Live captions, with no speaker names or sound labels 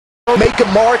make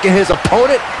a mark on his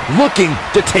opponent, looking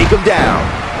to take him down.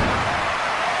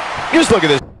 Just look at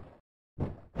this.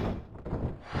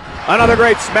 Another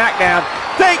great SmackDown.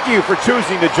 Thank you for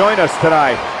choosing to join us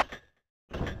tonight.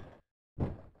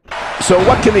 So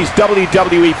what can these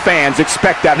WWE fans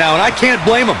expect out now? And I can't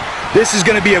blame them. This is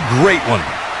going to be a great one.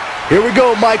 Here we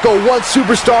go, Michael. One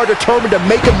superstar determined to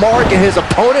make a mark on his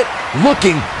opponent,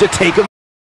 looking to take him.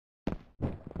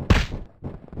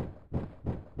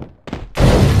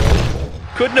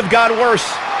 Couldn't have gone worse.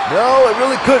 No, it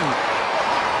really couldn't.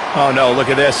 Oh no, look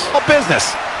at this. All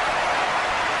business.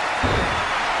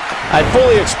 I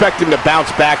fully expect him to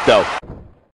bounce back, though.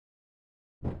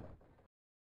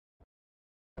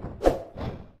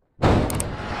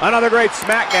 Another great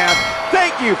SmackDown.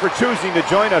 Thank you for choosing to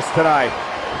join us tonight.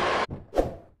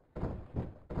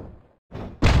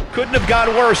 Couldn't have gone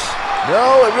worse.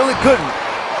 No, it really couldn't.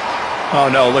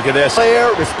 Oh no, look at this.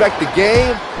 Player, respect the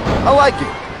game. I like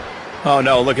it. Oh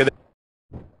no, look at this.